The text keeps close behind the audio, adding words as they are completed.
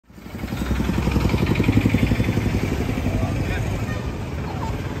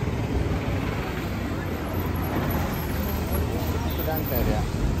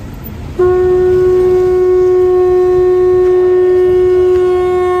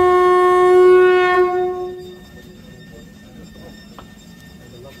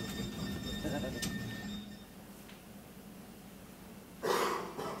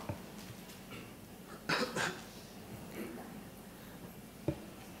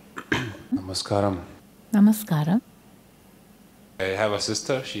Namaskaram. Namaskaram. I have a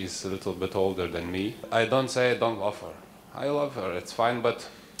sister, she's a little bit older than me. I don't say I don't love her. I love her, it's fine, but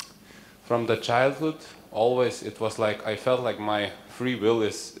from the childhood, always it was like, I felt like my free will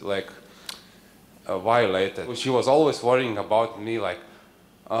is like violated. She was always worrying about me like,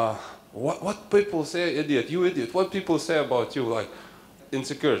 what people say, idiot, you idiot, what people say about you, like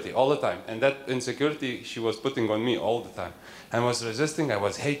insecurity all the time. And that insecurity she was putting on me all the time. I was resisting, I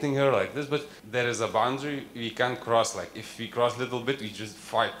was hating her like this, but there is a boundary we can't cross. Like if we cross a little bit, we just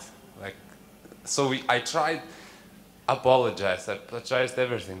fight. Like, so I tried, apologized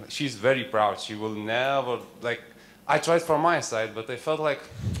everything. She's very proud, she will never, like, I tried from my side, but I felt like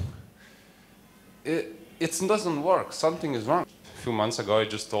it doesn't work, something is wrong. A few months ago I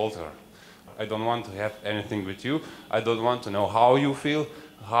just told her, I don't want to have anything with you, I don't want to know how you feel,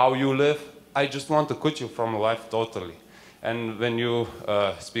 how you live, I just want to cut you from life totally. And when you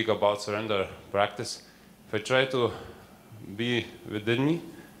speak about surrender practice, if I try to be within me,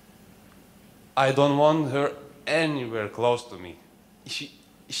 I don't want her anywhere close to me.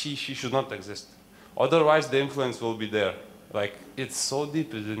 She should not exist. Otherwise the influence will be there. Like, it's so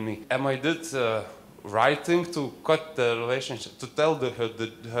deep within me. Am I did right thing to cut the relationship, to tell her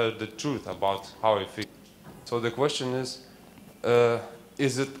the truth about how I feel? So the question is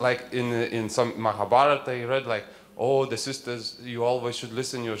it like in some Mahabharata I read like, oh, the sisters, you always should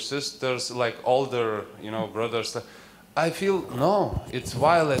listen your sisters, like older, brothers. I feel, no, it's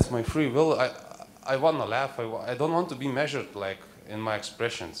violates my free will. I want to laugh. I don't want to be measured, like, in my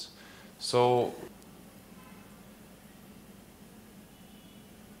expressions. So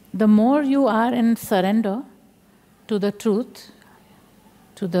The more you are in surrender to the truth,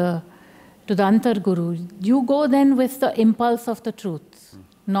 to the Antar Guru, you go then with the impulse of the truth,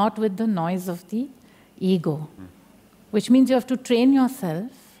 not with the noise of the ego. Which means you have to train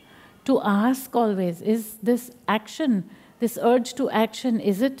yourself to ask always, is this action, this urge to action,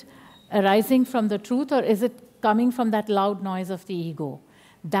 is it arising from the truth or is it coming from that loud noise of the ego?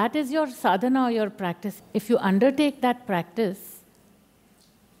 That is your sadhana or your practice. If you undertake that practice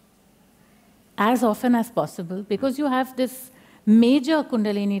as often as possible, because you have this major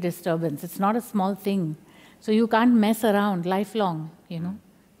Kundalini disturbance, it's not a small thing. So you can't mess around lifelong,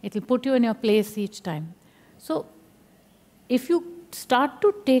 It will put you in your place each time. So if you start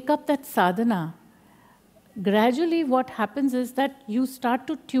to take up that sadhana, gradually what happens is that you start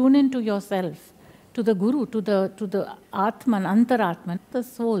to tune into yourself, to the Guru, to the Atman, Antaratman, the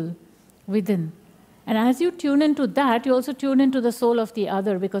soul within. And as you tune into that, you also tune into the soul of the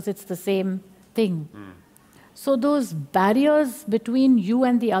other because it's the same thing. So those barriers between you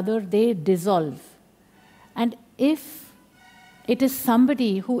and the other, they dissolve. And if it is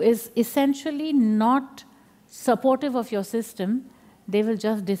somebody who is essentially not supportive of your system, they will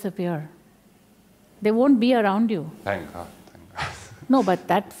just disappear. They won't be around you. Thank God. No, but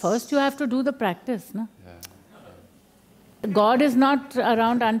that first you have to do the practice, no? Yeah. God is not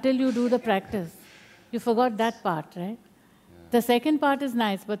around until you do the practice. You forgot that part, right? Yeah. The second part is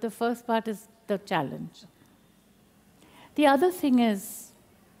nice, but the first part is the challenge. The other thing is,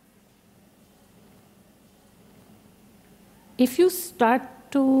 if you start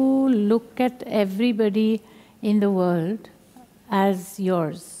to look at everybody in the world as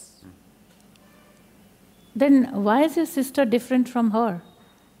yours, then why is your sister different from her?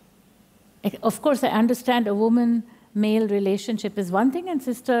 Of course, I understand a woman-male relationship is one thing and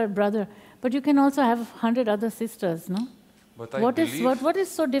sister-brother, but you can also have 100 other sisters, no? But what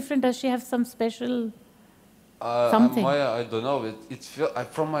is so different? Does she have some special something? I don't know.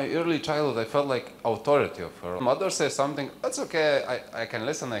 From my early childhood, I felt like authority of her. Mother says something, that's okay, I can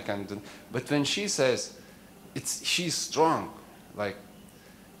listen, I can do. But when she says, she's strong, like.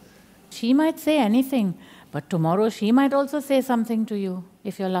 She might say anything, but tomorrow she might also say something to you,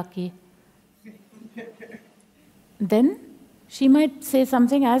 if you're lucky. Then she might say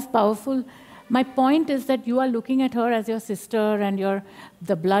something as powerful. My point is that you are looking at her as your sister and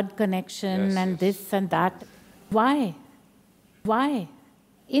the blood connection and this and that. Why? Why?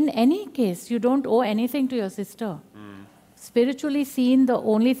 In any case, you don't owe anything to your sister. Spiritually seen, the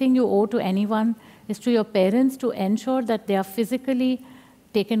only thing you owe to anyone is to your parents to ensure that they are physically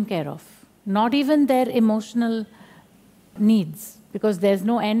taken care of. Not even their emotional needs, because there's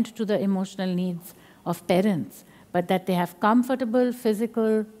no end to the emotional needs of parents, but that they have comfortable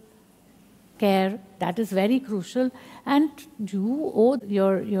physical care, that is very crucial. And you owe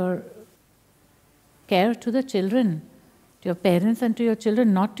your care to the children, to your parents and to your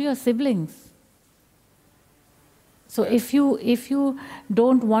children, not to your siblings. So if you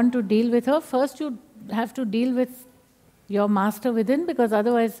don't want to deal with her, first you have to deal with your master within, because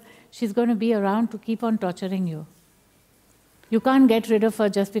otherwise she's going to be around to keep on torturing you. You can't get rid of her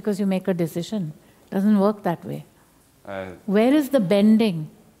just because you make a decision. It doesn't work that way. Where is the bending?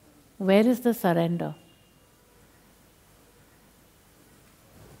 Where is the surrender?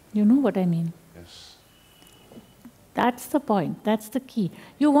 You know what I mean? Yes. That's the point. That's the key.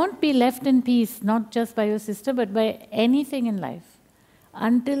 You won't be left in peace, not just by your sister, but by anything in life,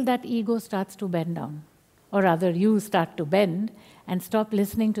 until that ego starts to bend down. Or rather, you start to bend and stop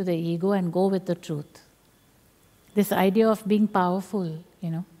listening to the ego and go with the truth. This idea of being powerful,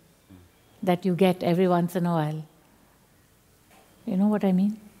 that you get every once in a while. You know what I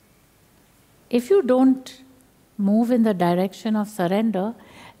mean? If you don't move in the direction of surrender,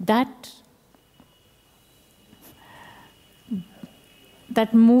 that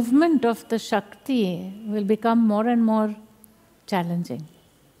movement of the Shakti will become more and more challenging.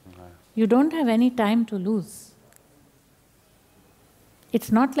 You don't have any time to lose. It's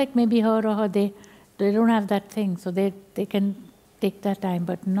not like maybe her or they don't have that thing, so they can take that time,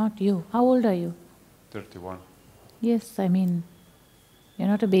 but not you. How old are you? 31. Yes, I mean, you're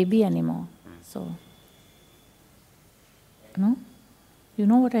not a baby anymore. So, no? You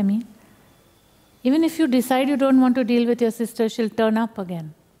know what I mean? Even if you decide you don't want to deal with your sister, she'll turn up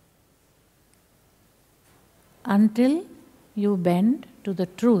again. Until you bend to the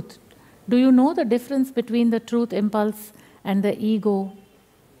truth. Do you know the difference between the truth impulse and the ego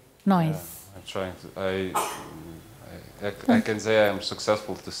noise? Yeah, I'm trying to. I can say I'm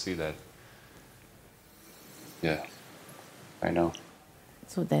successful to see that. Yeah, I know.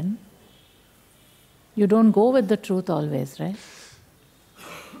 So then, you don't go with the truth always, right?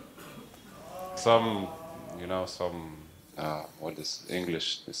 What is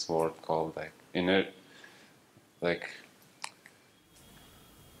English, this word called,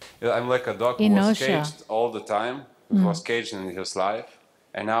 I'm like a dog who was caged all the time, who was caged in his life,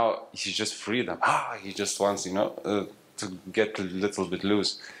 and now he's just freedom. He just wants, to get a little bit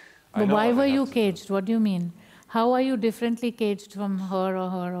loose. But why were you caged? What do you mean? How are you differently caged from her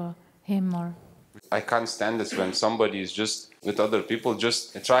or him or? I can't stand this when somebody is just with other people,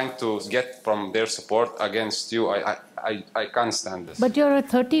 just trying to get from their support against you. I can't stand this. But you're a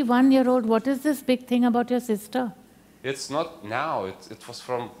 31-year-old. What is this big thing about your sister? It's not now. It was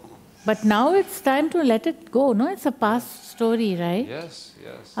from... But now it's time to let it go, no? It's a past story, right? Yes,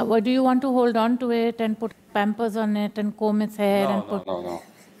 yes. What, do you want to hold on to it and put pampers on it and comb its hair?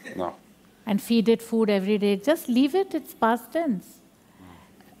 No. And feed it food every day? Just leave it. It's past tense.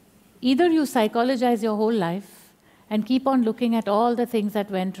 Either you psychologize your whole life and keep on looking at all the things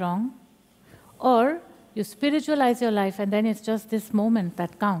that went wrong, or you spiritualize your life and then it's just this moment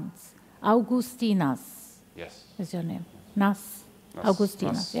that counts. Augustinas is your name.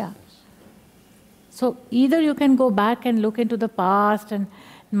 Augustinas, yeah. So either you can go back and look into the past and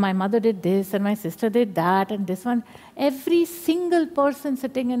my mother did this and my sister did that and this one. Every single person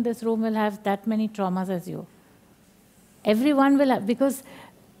sitting in this room will have that many traumas as you. Everyone will have, because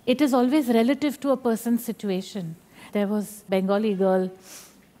it is always relative to a person's situation. There was a Bengali girl,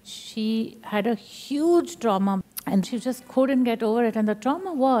 she had a huge trauma and she just couldn't get over it. And the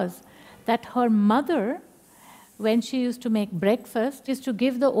trauma was that her mother, when she used to make breakfast, used to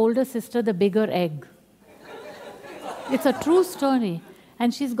give the older sister the bigger egg. It's a true story.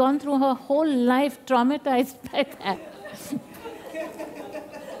 And she's gone through her whole life traumatized by that.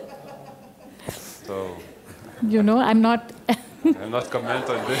 So... I'm not... I'm not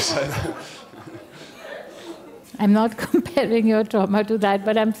commenting on this. I'm not comparing your trauma to that,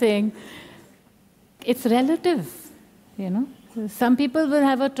 but I'm saying it's relative, Some people will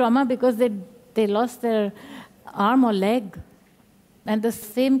have a trauma because they lost their arm or leg. And the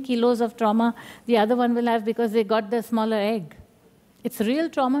same kilos of trauma the other one will have because they got the smaller egg. It's real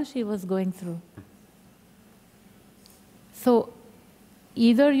trauma she was going through. So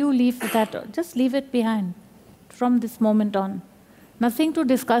either you leave that or just leave it behind from this moment on. Nothing to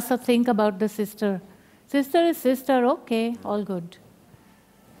discuss or think about the sister. Sister is sister, okay, all good.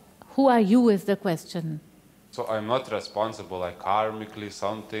 Who are you is the question. So I'm not responsible, like karmically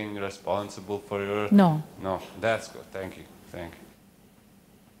something responsible for her? No. No, that's good, thank you.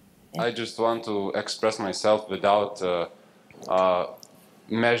 I just want to express myself without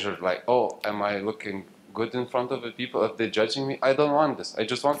measure, like, am I looking good in front of the people? Are they judging me? I don't want this, I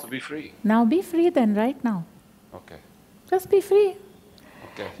just want to be free. Now be free then, right now. Okay. Just be free.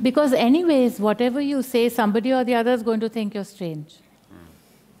 Okay. Because anyways, whatever you say, somebody or the other is going to think you're strange.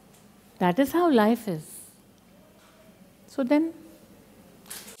 That is how life is. So then...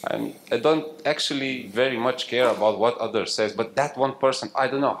 I don't actually very much care about what others says, but that one person, I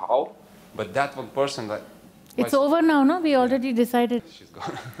don't know how, but that one person, like... It's over now, no? We already decided. She's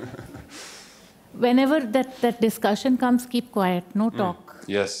gone. Whenever that discussion comes, keep quiet, no talk.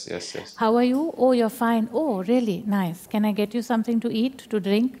 Yes, yes, yes. How are you? Oh, you're fine. Oh, really? Nice. Can I get you something to eat, to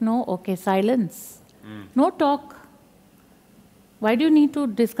drink? No? Okay, silence. No talk. Why do you need to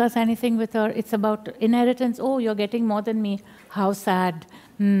discuss anything with her? It's about inheritance. Oh, you're getting more than me. How sad.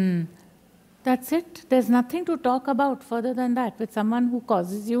 That's it. There's nothing to talk about further than that. With someone who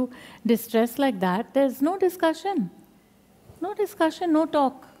causes you distress like that, there's no discussion. No discussion, no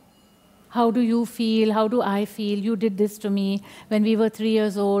talk. How do you feel? How do I feel? You did this to me when we were 3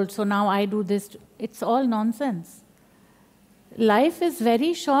 years old, so now I do this. It's all nonsense. Life is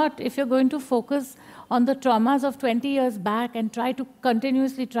very short if you're going to focus on the traumas of 20 years back and try to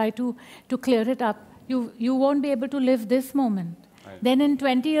continuously clear it up. You won't be able to live this moment. Right. Then in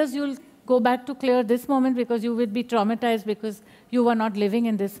 20 years you'll go back to clear this moment because you will be traumatized because you were not living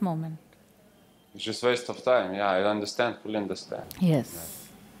in this moment. It's just waste of time. Yeah, I understand, fully understand. Yes. Yeah.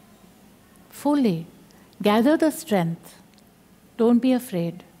 Fully. Gather the strength. Don't be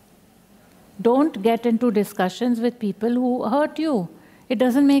afraid. Don't get into discussions with people who hurt you. It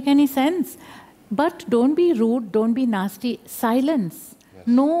doesn't make any sense. But don't be rude, don't be nasty. Silence. Yes.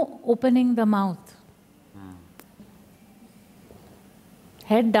 No opening the mouth.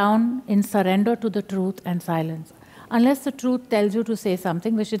 Head down in surrender to the truth and silence. Unless the truth tells you to say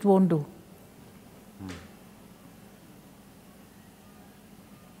something, which it won't do.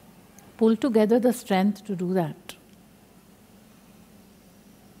 Pull together the strength to do that.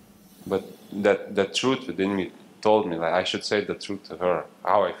 But that truth within me told me that I should say the truth to her,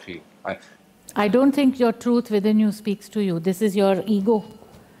 how I feel. I don't think your truth within you speaks to you. This is your ego.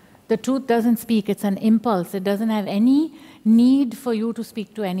 The truth doesn't speak. It's an impulse. It doesn't have any need for you to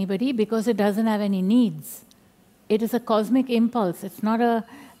speak to anybody because it doesn't have any needs. It is a cosmic impulse. It's not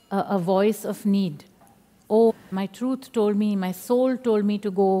a voice of need. Oh, my truth told me, my soul told me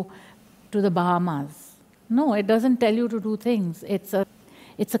to go to the Bahamas. No, it doesn't tell you to do things. It's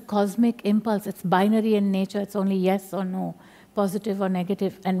a cosmic impulse. It's binary in nature. It's only yes or no, positive or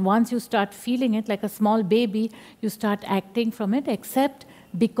negative. And once you start feeling it like a small baby, you start acting from it, except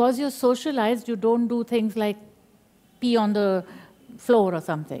because you're socialized, you don't do things like pee on the floor or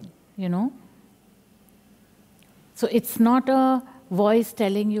something, you know? So it's not a voice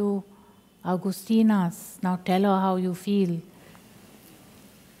telling you, Augustinas, now tell her how you feel.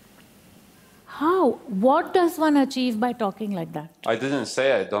 How? What does one achieve by talking like that? I didn't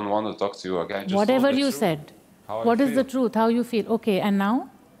say I don't want to talk to you again. Whatever you said. What is the truth? How you feel? Okay, and now?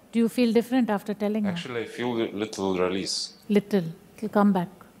 Do you feel different after telling her? Actually, I feel a little release. Little. It'll come back.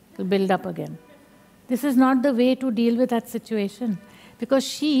 It'll build up again. This is not the way to deal with that situation. Because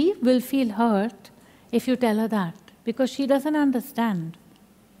she will feel hurt if you tell her that. Because she doesn't understand.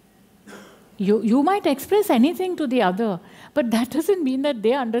 You might express anything to the other, but that doesn't mean that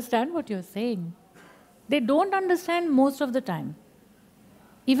they understand what you're saying. They don't understand most of the time.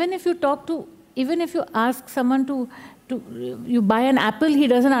 Even if you ask someone you buy an apple, he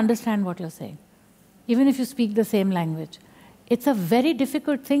doesn't understand what you're saying. Even if you speak the same language. It's a very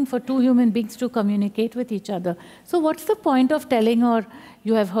difficult thing for two human beings to communicate with each other. So what's the point of telling her,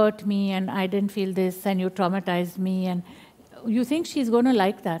 you have hurt me and I didn't feel this and you traumatized me, and you think she's going to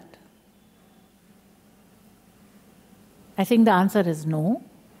like that? I think the answer is no.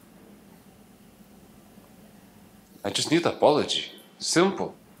 I just need apology.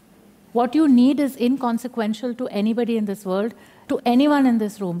 Simple. What you need is inconsequential to anybody in this world, to anyone in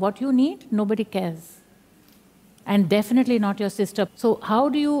this room. What you need, nobody cares. And definitely not your sister. So how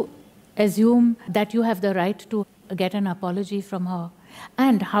do you assume that you have the right to get an apology from her?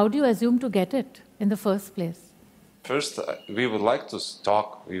 And how do you assume to get it in the first place? First, we would like to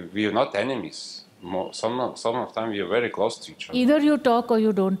talk. We are not enemies. Some of the time we are very close to each other. Either you talk or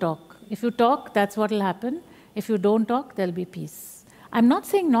you don't talk. If you talk, that's what will happen. If you don't talk, there'll be peace. I'm not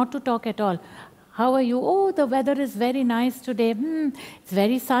saying not to talk at all. How are you? Oh, the weather is very nice today. It's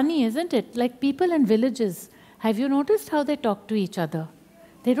very sunny, isn't it? Like people in villages. Have you noticed how they talk to each other?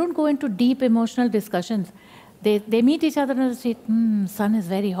 They don't go into deep emotional discussions. They meet each other on the street. Sun is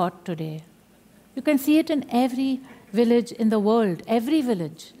very hot today. You can see it in every village in the world. Every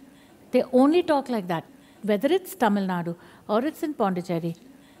village. They only talk like that. Whether it's Tamil Nadu, or it's in Pondicherry,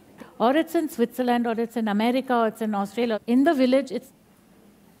 or it's in Switzerland, or it's in America, or it's in Australia. In the village,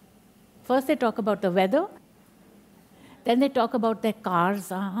 first they talk about the weather, then they talk about their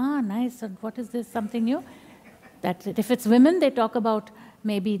cars. Nice, and what is this, something new? That's it. If it's women, they talk about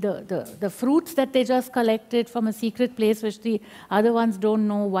maybe the fruits that they just collected from a secret place which the other ones don't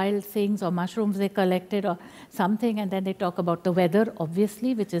know, wild things or mushrooms they collected or something, and then they talk about the weather,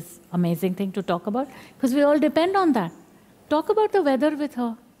 obviously, which is amazing thing to talk about, because we all depend on that. Talk about the weather with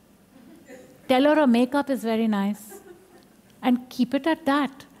her. Tell her makeup is very nice. And keep it at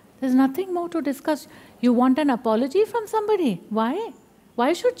that. There's nothing more to discuss. You want an apology from somebody? Why?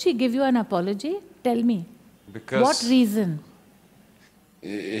 Why should she give you an apology? Tell me. Because what reason?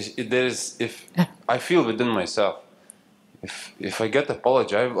 If I feel within myself, if I get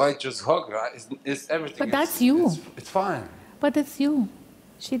apology, I just hug her. It's everything. But that's you. It's fine. But it's you.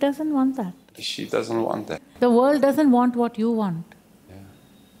 She doesn't want that. She doesn't want that. The world doesn't want what you want. Yeah.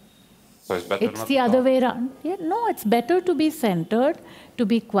 So it's better. It's the other way around. Yeah, no, it's better to be centered, to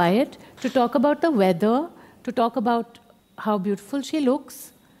be quiet, to talk about the weather, to talk about how beautiful she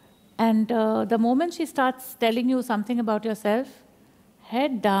looks. And the moment she starts telling you something about yourself,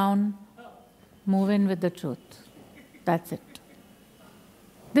 head down, move in with the truth. That's it.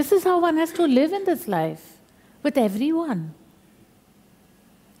 This is how one has to live in this life, with everyone.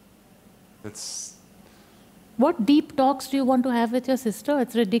 What deep talks do you want to have with your sister?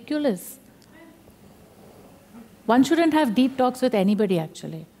 It's ridiculous. One shouldn't have deep talks with anybody,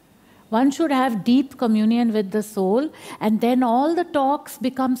 actually. One should have deep communion with the soul, and then all the talks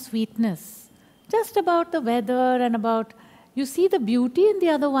become sweetness. Just about the weather and about... You see the beauty in the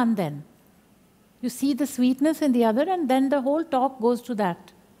other one then. You see the sweetness in the other, and then the whole talk goes to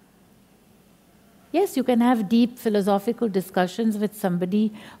that. Yes, you can have deep philosophical discussions with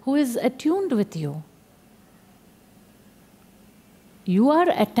somebody who is attuned with you. You are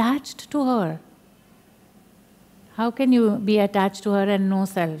attached to her. How can you be attached to her and no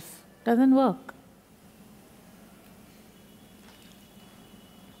self? Doesn't work.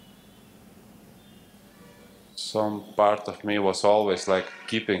 Some part of me was always like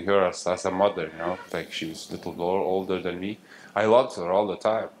keeping her as a mother, you know, like she was a little older than me. I loved her all the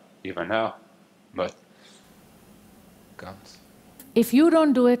time, even now, but comes. If you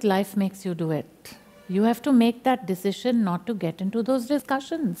don't do it, life makes you do it. You have to make that decision not to get into those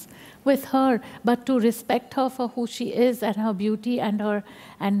discussions with her, but to respect her for who she is and her beauty and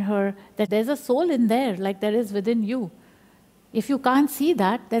her that there's a soul in there, like there is within you. If you can't see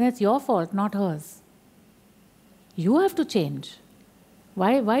that, then it's your fault, not hers. You have to change.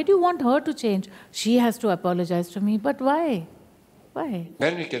 Why do you want her to change? She has to apologize to me, but why? Why?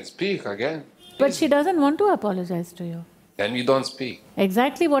 Then we can speak again. But she doesn't want to apologize to you. Then we don't speak.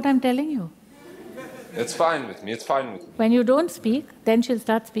 Exactly what I'm telling you. It's fine with me, it's fine with me. When you don't speak, then she'll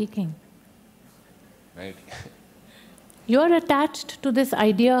start speaking. Maybe. You're attached to this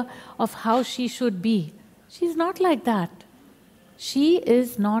idea of how she should be. She's not like that. She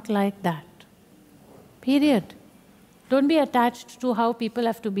is not like that. Period. Don't be attached to how people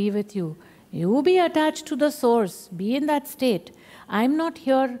have to be with you. You be attached to the source. Be in that state. I'm not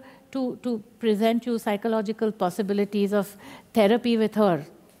here to present you psychological possibilities of therapy with her.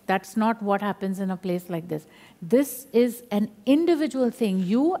 That's not what happens in a place like this. This is an individual thing,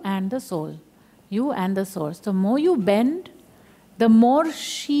 you and the soul. You and the source. The more you bend, the more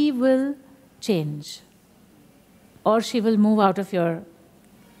she will change. Or she will move out of your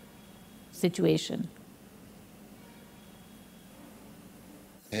situation.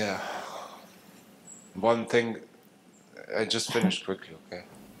 Yeah. One thing, I just finished quickly, okay?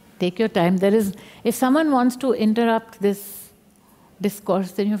 Take your time. If someone wants to interrupt this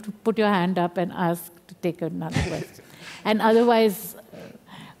discourse, then you have to put your hand up and ask to take another question. And otherwise,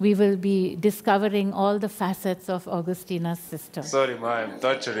 we will be discovering all the facets of Augustina's sister. Sorry, Ma, I'm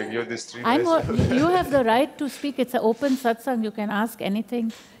torturing you this 3 days. You have the right to speak. It's an open satsang. You can ask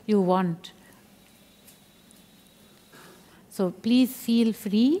anything you want. So please feel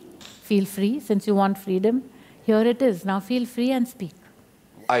free, since you want freedom. Here it is. Now feel free and speak.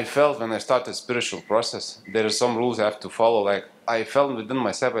 I felt when I started spiritual process, there are some rules I have to follow. Like I felt within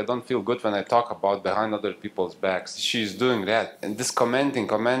myself, I don't feel good when I talk about behind other people's backs. She's doing that, and this commenting,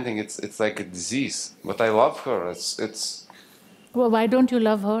 it's like a disease. But I love her. It's. Well, why don't you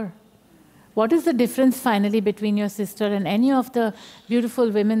love her? What is the difference finally between your sister and any of the beautiful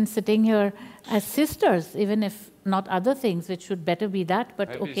women sitting here as sisters, even if not other things, which should better be that, but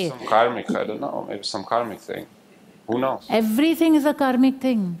maybe okay. Some karmic, I don't know, maybe some karmic thing. Who knows? Everything is a karmic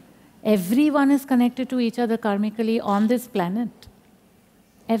thing. Everyone is connected to each other karmically on this planet.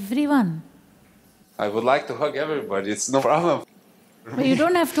 Everyone. I would like to hug everybody, it's no problem. But you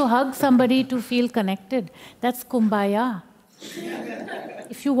don't have to hug somebody to feel connected. That's kumbaya.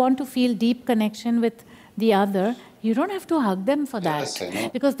 If you want to feel deep connection with the other, You don't have to hug them for that. Yes, I know.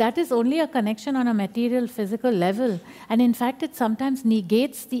 Because that is only a connection on a material, physical level. And in fact, it sometimes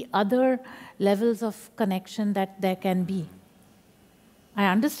negates the other levels of connection that there can be. I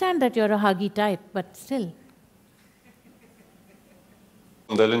understand that you're a huggy type, but still.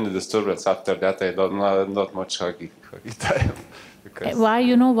 Kundalini disturbance, after that I don't know, not much huggy time. Why?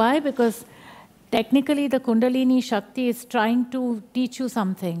 You know why? Because technically the Kundalini Shakti is trying to teach you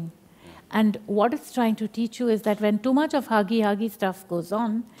something. And what it's trying to teach you is that when too much of huggy stuff goes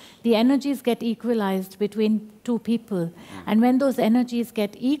on, the energies get equalized between two people. And when those energies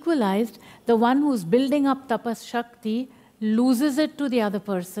get equalized, the one who's building up tapas Shakti loses it to the other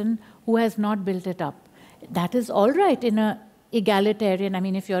person who has not built it up. That is all right in a egalitarian, I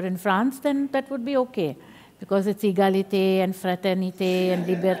mean, if you're in France, then that would be okay, because it's égalité and fraternité and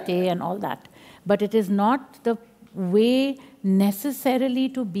liberté and all that. But it is not the way necessarily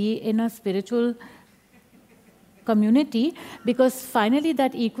to be in a spiritual community, because finally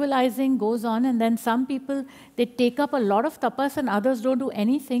that equalizing goes on, and then some people, they take up a lot of tapas and others don't do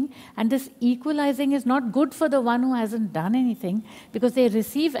anything, and this equalizing is not good for the one who hasn't done anything, because they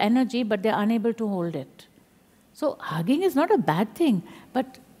receive energy but they're unable to hold it. So hugging is not a bad thing,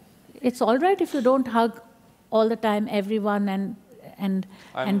 but it's all right if you don't hug all the time everyone and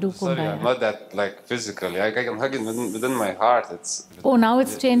do sorry, kumbaya. I'm not that like physically. I can hug it within my heart. Oh, now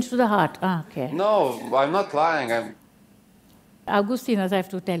it's changed to the heart. Ah, okay. No, I'm not lying. Augustinas, I have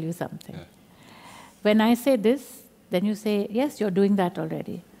to tell you something. Yeah. When I say this, then you say, yes, you're doing that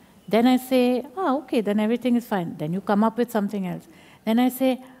already. Then I say, okay, then everything is fine. Then you come up with something else. Then I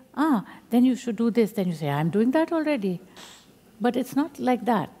say, then you should do this. Then you say, I'm doing that already. But it's not like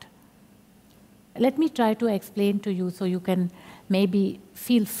that. Let me try to explain to you so you can maybe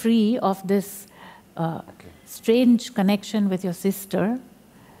feel free of this strange connection with your sister.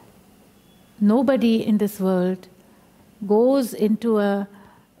 Nobody in this world goes into a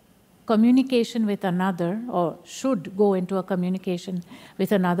communication with another, or should go into a communication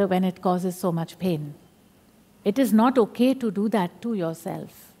with another when it causes so much pain. It is not okay to do that to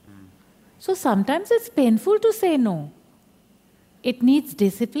yourself. So sometimes it's painful to say no. It needs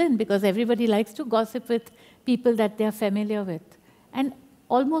discipline, because everybody likes to gossip with people that they are familiar with. And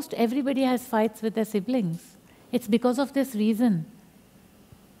almost everybody has fights with their siblings. It's because of this reason.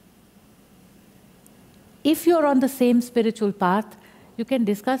 If you're on the same spiritual path, you can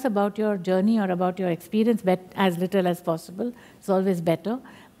discuss about your journey or about your experience as little as possible. It's always better.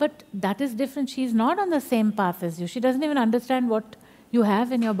 But that is different. She's not on the same path as you. She doesn't even understand what you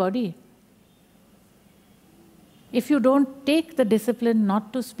have in your body. If you don't take the discipline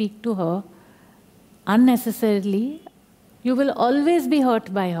not to speak to her unnecessarily, you will always be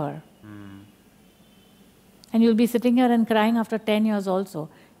hurt by her. And you'll be sitting here and crying after 10 years also.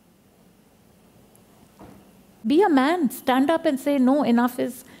 Be a man. Stand up and say, no, enough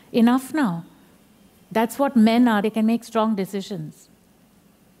is enough now. That's what men are. They can make strong decisions.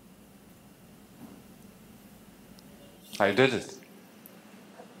 I did it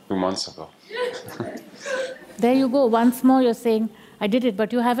 2 months ago. There you go. Once more you're saying, I did it,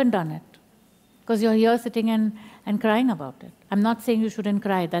 but you haven't done it. Because you're here sitting and crying about it. I'm not saying you shouldn't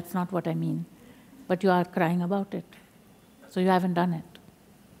cry. That's not what I mean. But you are crying about it. So you haven't done it.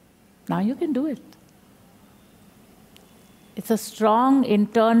 Now you can do it. It's a strong,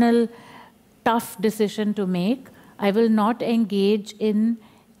 internal, tough decision to make. I will not engage in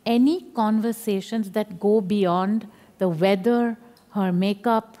any conversations that go beyond the weather, her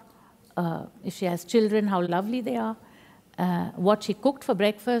makeup, if she has children, how lovely they are, what she cooked for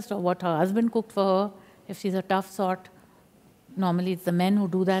breakfast or what her husband cooked for her, if she's a tough sort. Normally it's the men who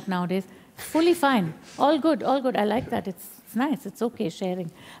do that nowadays. Fully fine. All good, all good. I like that. It's nice. It's okay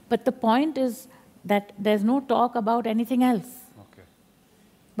sharing. But the point is that there's no talk about anything else. Okay.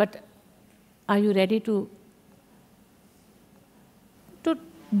 But are you ready to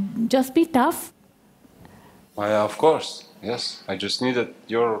just be tough? Of course, yes. I just needed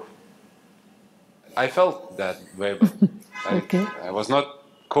your... I felt that way, but Okay. I was not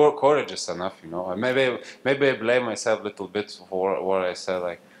courageous enough, you know. Maybe I blame myself a little bit for what I said,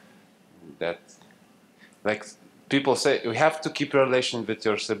 like that. Like people say, you have to keep your relation with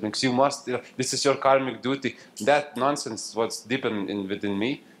your siblings. You must. This is your karmic duty. That nonsense was deep within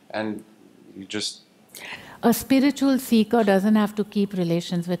me, and you just. A spiritual seeker doesn't have to keep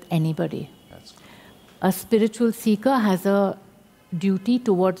relations with anybody. That's good. A spiritual seeker has a duty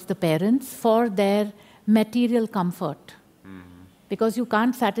towards the parents for their material comfort. Because you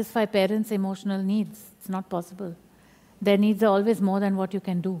can't satisfy parents' emotional needs. It's not possible. Their needs are always more than what you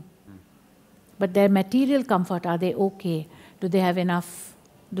can do. But their material comfort, are they okay? Do they have enough?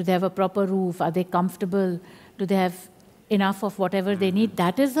 Do they have a proper roof? Are they comfortable? Do they have enough of whatever they need?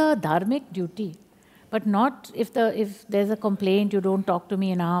 That is a dharmic duty. But not if there's a complaint, you don't talk to me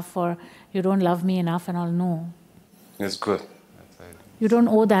enough, or you don't love me enough and all. No. It's good. You don't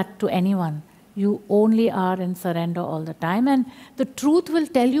owe that to anyone. You only are in surrender all the time, and the truth will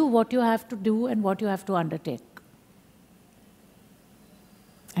tell you what you have to do and what you have to undertake.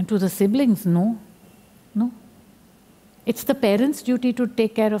 And to the siblings, no. No. It's the parents' duty to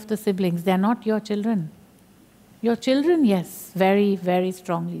take care of the siblings. They're not your children. Your children, yes, very, very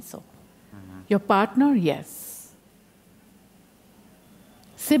strongly so. Your partner, yes.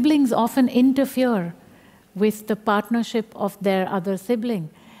 Siblings often interfere with the partnership of their other sibling,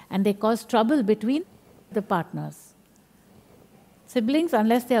 and they cause trouble between the partners. Siblings,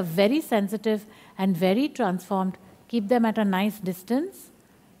 unless they are very sensitive and very transformed, keep them at a nice distance.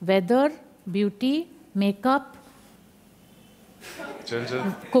 Weather, beauty, makeup,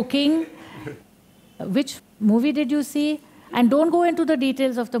 cooking. Which movie did you see? And don't go into the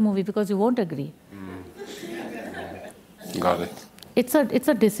details of the movie because you won't agree. Got it. It's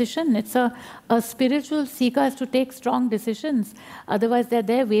a decision. It's a spiritual seeker has to take strong decisions. Otherwise, they're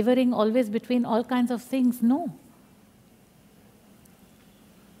there wavering always between all kinds of things. No.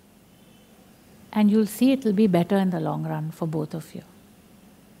 And you'll see it will be better in the long run for both of you.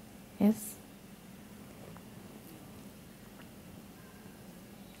 Yes?